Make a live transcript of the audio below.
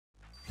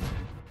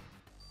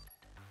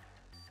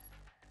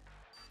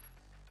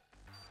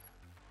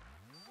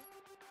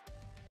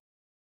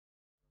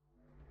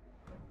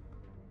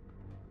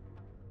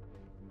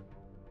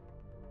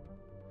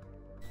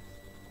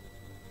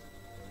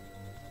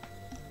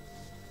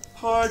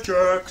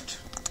Hijacked.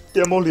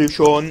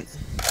 Demolition.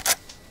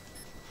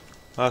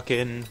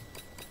 Fucking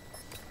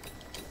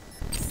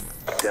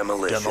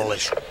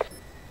Demolition.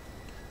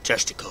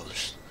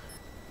 testicles.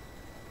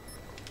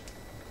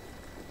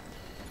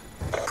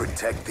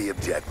 Protect the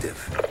objective.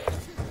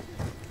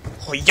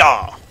 Oh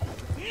yeah.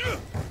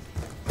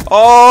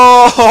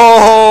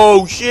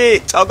 Oh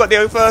shit! I got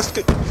the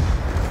first.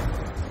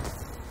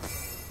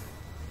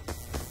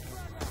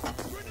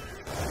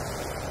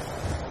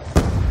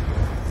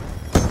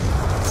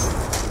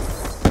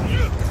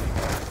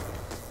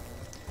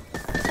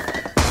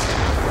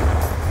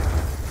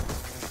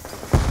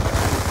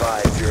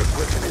 Your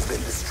equipment has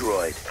been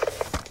destroyed.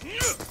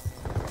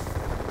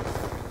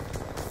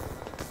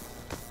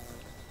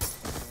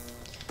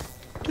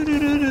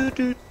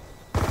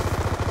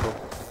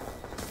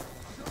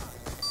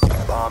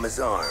 Bomb is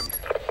armed.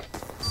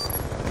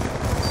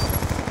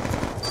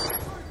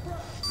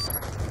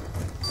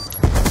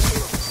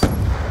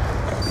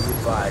 Be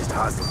advised,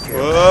 hostile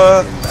care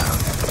package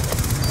inbound.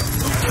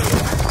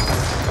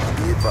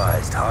 Be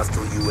advised,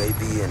 hostile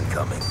UAV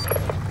incoming.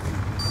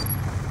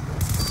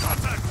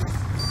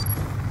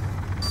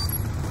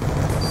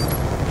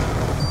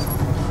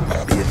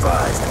 Be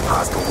advised,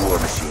 hostile war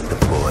machine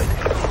deployed.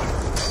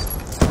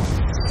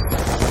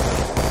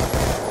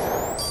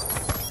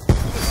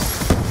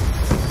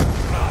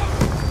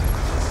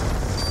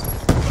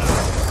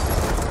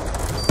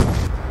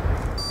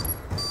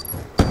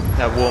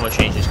 That war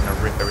machine's just gonna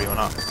rip everyone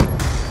up.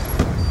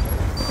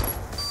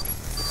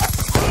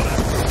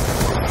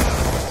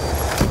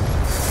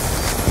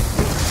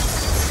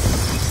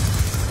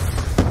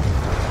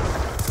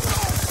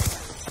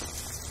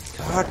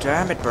 God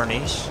damn it,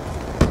 Bernice.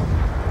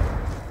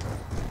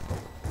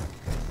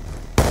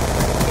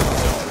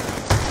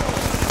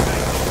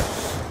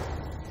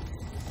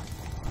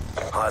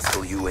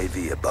 Hostile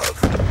UAV above.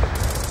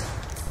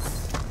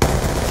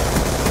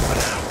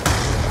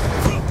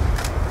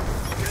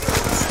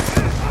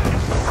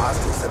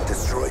 Hostiles have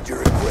destroyed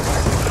your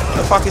equipment. What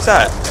the fuck is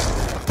that?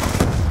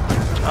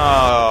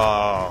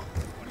 Oh.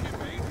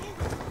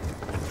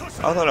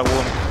 I thought I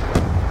won.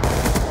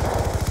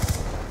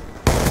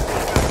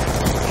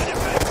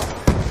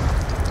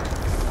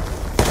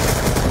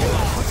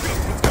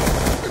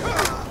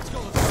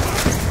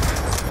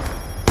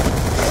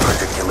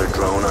 Hunter-killer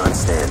drone on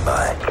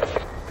standby.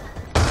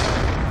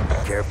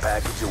 Care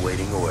package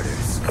awaiting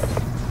orders.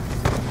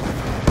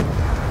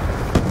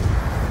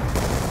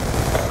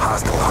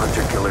 Hostile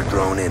hunter-killer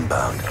drone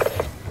inbound.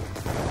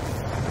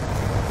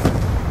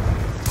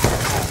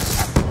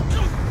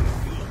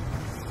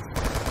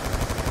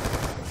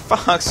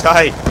 Fuck's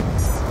sake.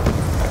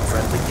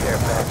 Friendly care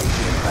package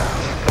inbound.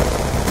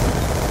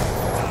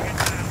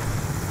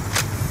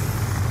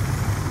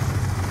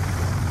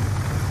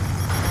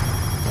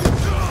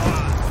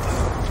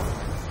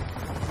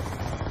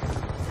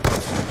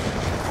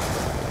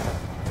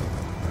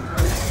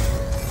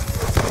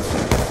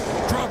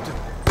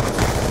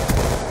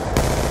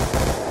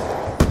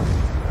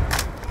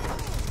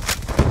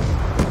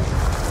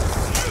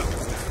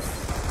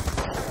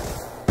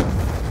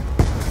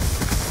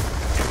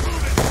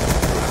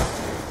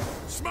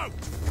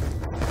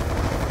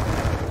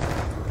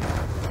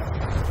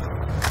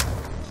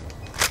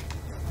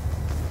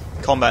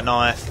 Combat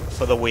knife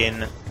for the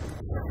win.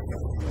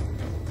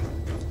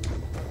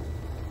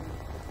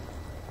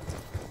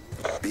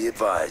 Be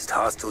advised,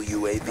 hostile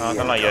UAV No, I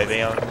don't like UAV,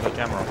 incoming. I'll put the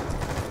camera on.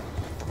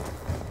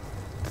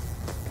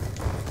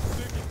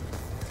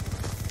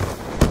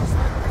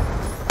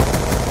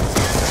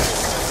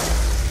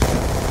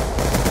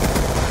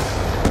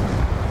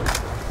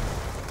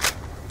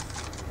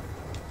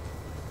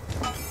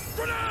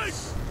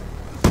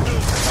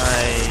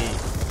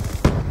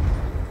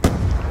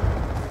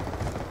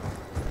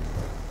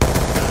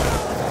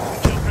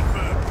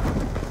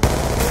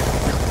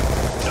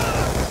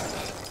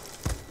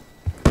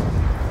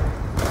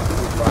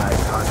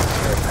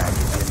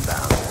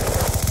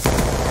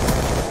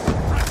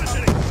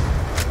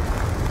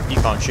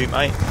 Can't shoot,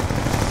 mate.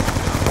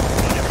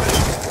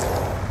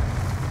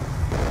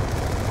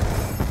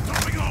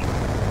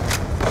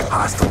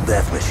 Hostile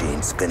death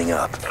machine spinning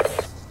up.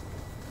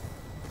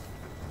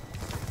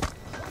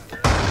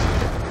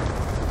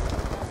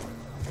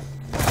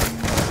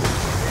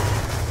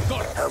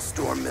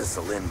 Hellstorm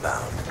missile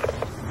inbound. Be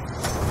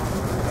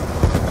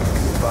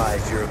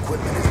advised, your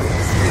equipment has been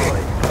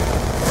destroyed.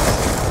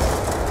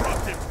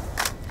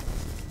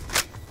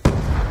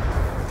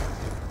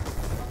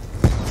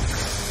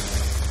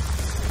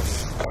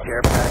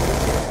 Care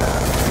package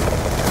inbound.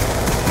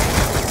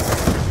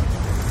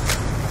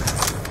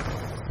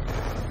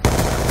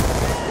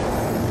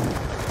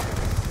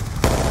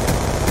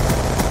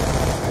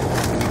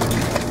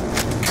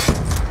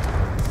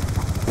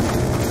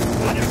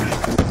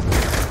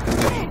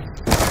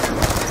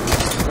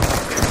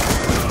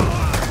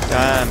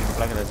 Damn,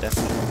 look at the death.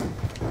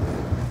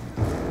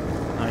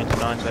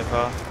 99 so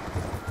far.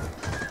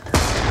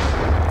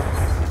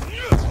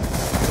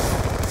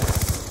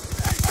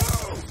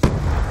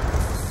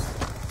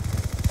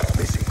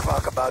 Mission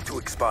clock about to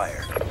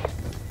expire.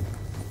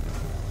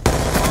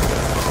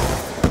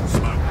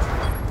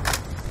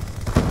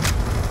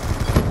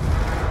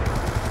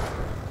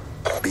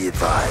 Be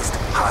advised,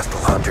 hostile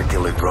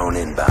hunter-killer drone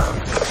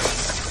inbound.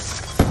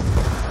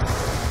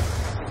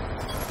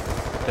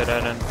 Dead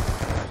end.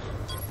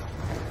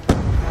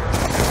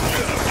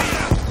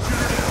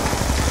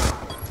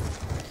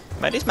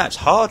 Man, this map's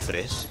hard for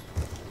this.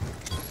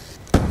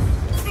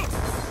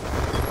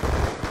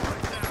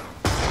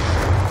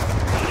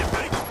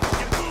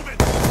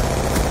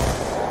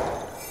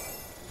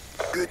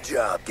 Good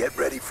job. Get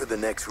ready for the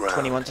next round.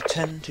 21 to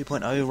 10,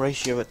 2.0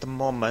 ratio at the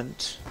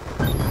moment.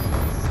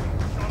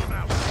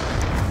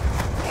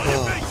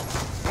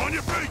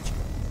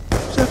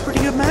 Is that a pretty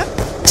good map?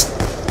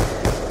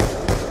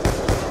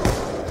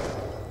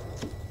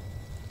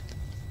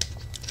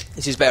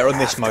 This is better on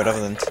this mode other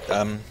than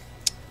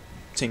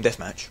team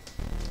deathmatch.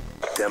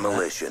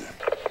 Demolition.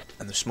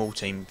 And the small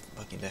team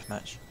fucking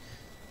deathmatch.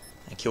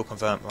 And kill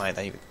confirmed, right?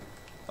 They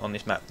on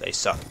this map they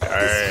suck.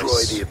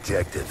 Destroy the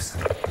objectives.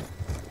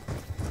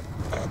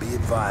 Be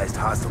advised,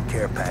 hostile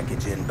care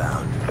package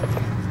inbound.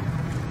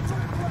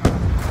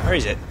 Where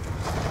is it?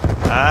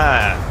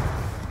 Ah.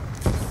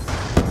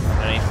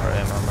 No need for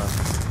him,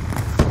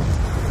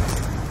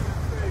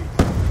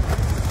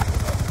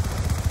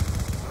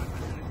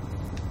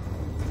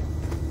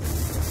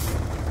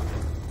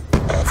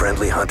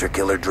 Friendly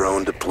hunter-killer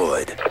drone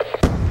deployed.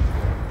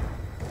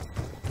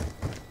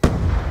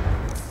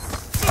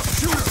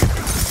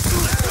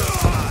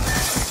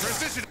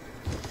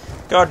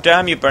 God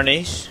damn you,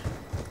 Bernice.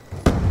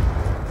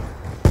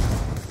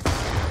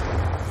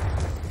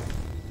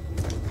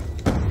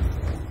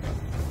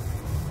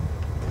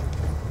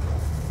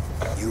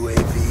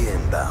 UAV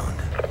inbound.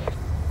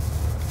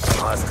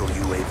 Hostile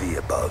UAV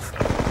above.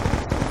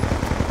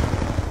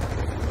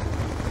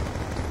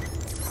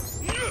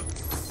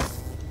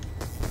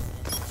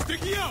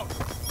 Sticky out.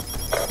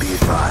 Be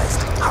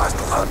advised,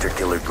 hostile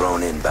hunter-killer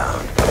drone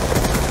inbound.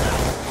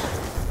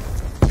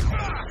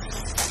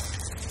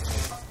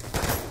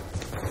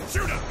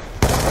 Shoot up.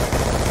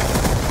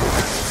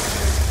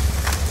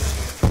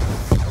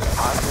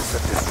 Hostiles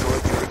have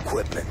destroyed your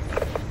equipment.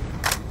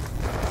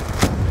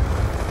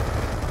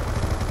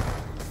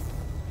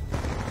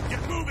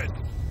 Get moving.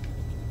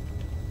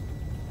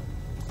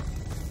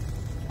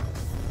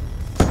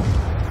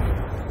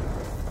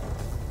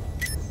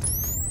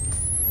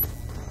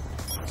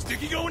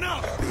 Sticky going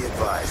out. Be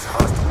advised,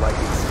 hostile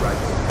lightning strike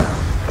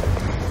inbound.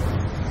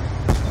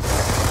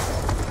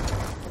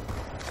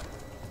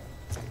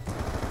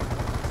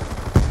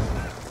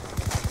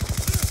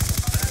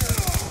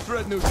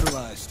 Threat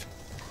neutralized.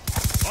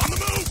 On the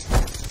move.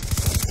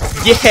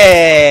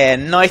 Yeah,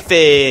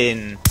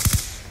 knifing.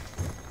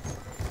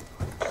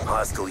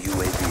 Hostile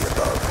UAV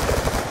above.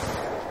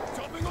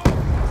 Jumping off.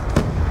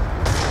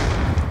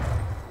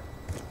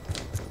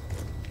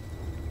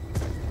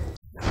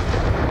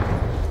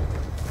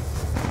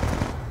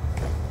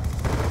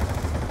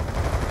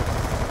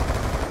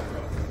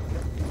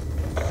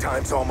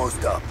 Time's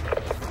almost up.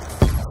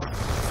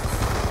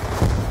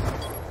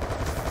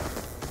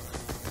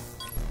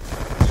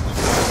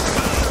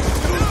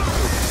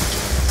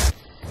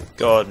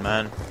 God,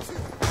 man.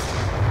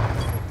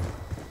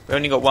 We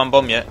only got one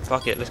bomb yet.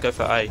 Fuck it, let's go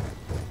for A.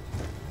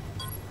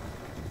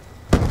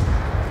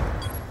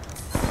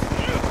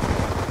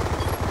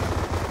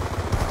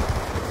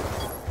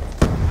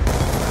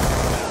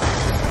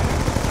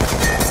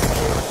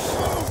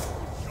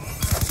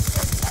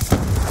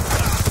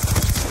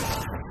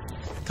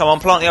 Come on,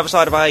 plant the other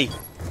side of A.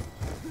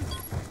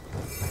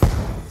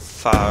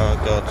 For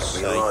God's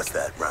We sake. lost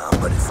that round,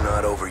 but it's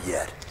not over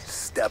yet.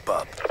 Step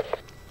up.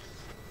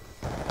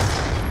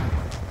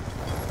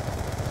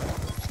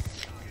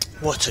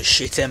 What a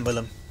shit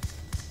emblem.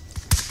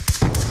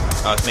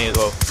 Oh, it's me as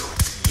well.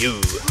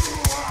 You.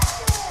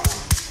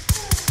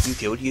 You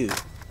killed you.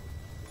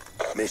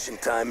 Mission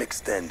time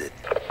extended.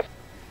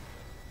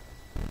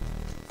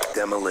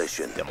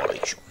 Demolition.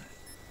 Demolition.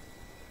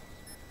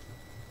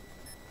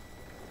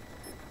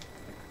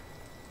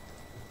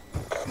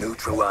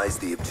 Neutralize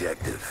the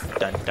objective.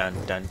 Dun dun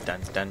dun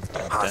dun dun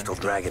dun. Hostile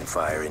dun. dragon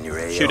fire in your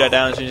AO. Shoot that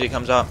down as soon as it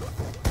comes up.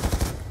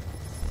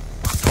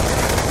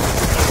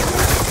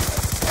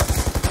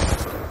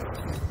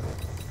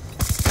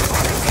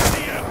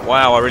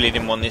 Wow, I really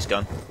didn't want this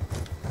gun.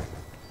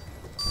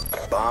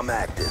 Bomb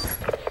active.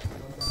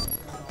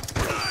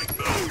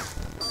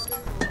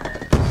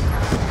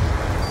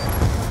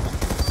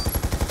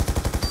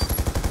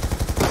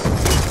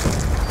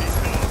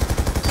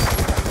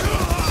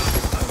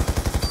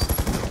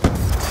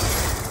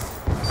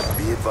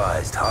 Be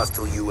advised,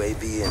 hostile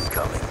UAV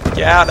incoming.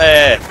 Get out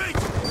there!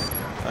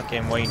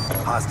 Fucking Wayne.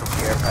 Hostile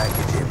care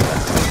package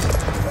inbound.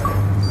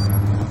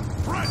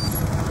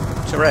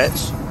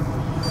 Tourette's.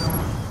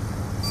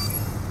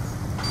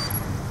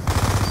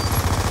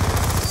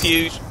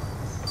 Fuse.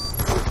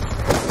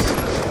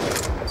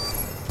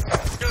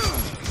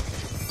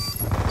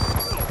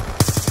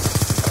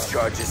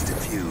 Charges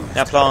defused.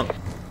 Now plant.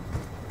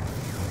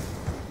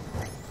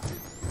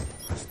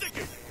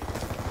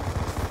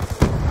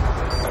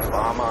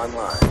 Bomb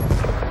online.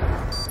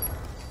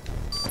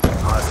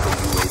 Hostile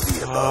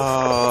UAV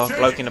above. Oh,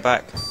 bloke in the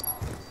back.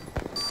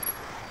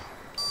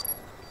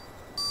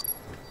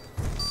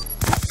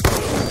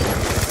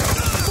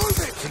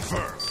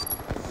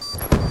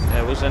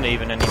 isn't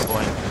even any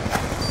point.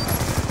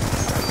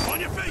 On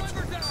your feet!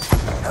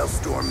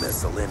 Hellstorm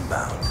missile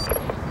inbound.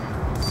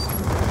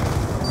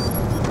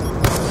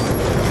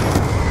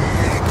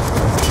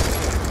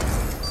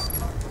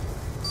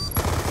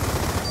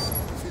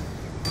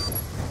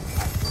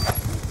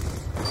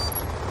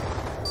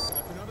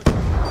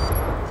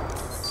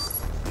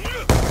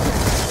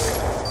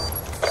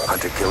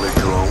 Hunter-killer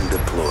drone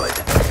deployed.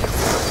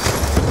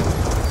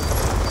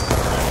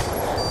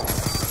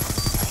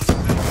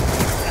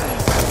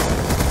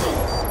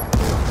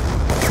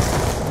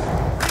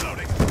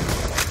 Reloading.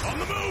 On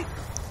the move!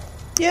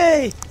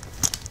 Yay!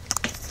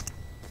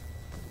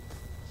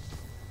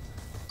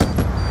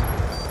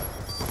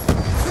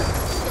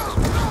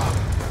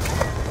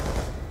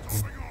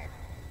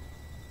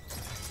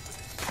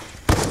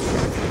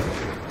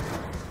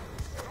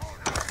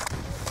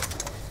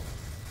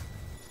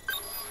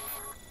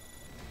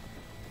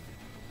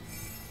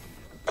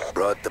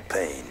 Brought the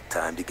pain.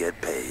 Time to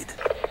get paid.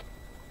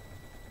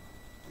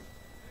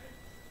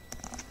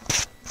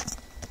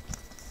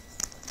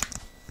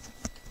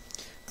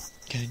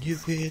 Can you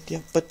hear the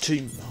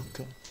opportunity?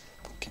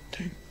 Fucking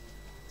team.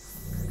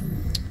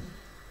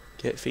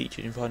 Get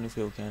featured in Final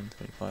Field Cam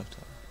 25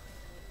 times.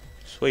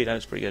 Sweet, that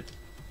was pretty good.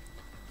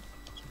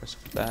 Let's press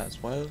for that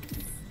as well.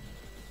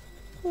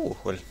 Oh,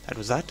 well, that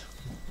was that.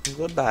 We've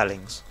got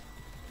Barlings.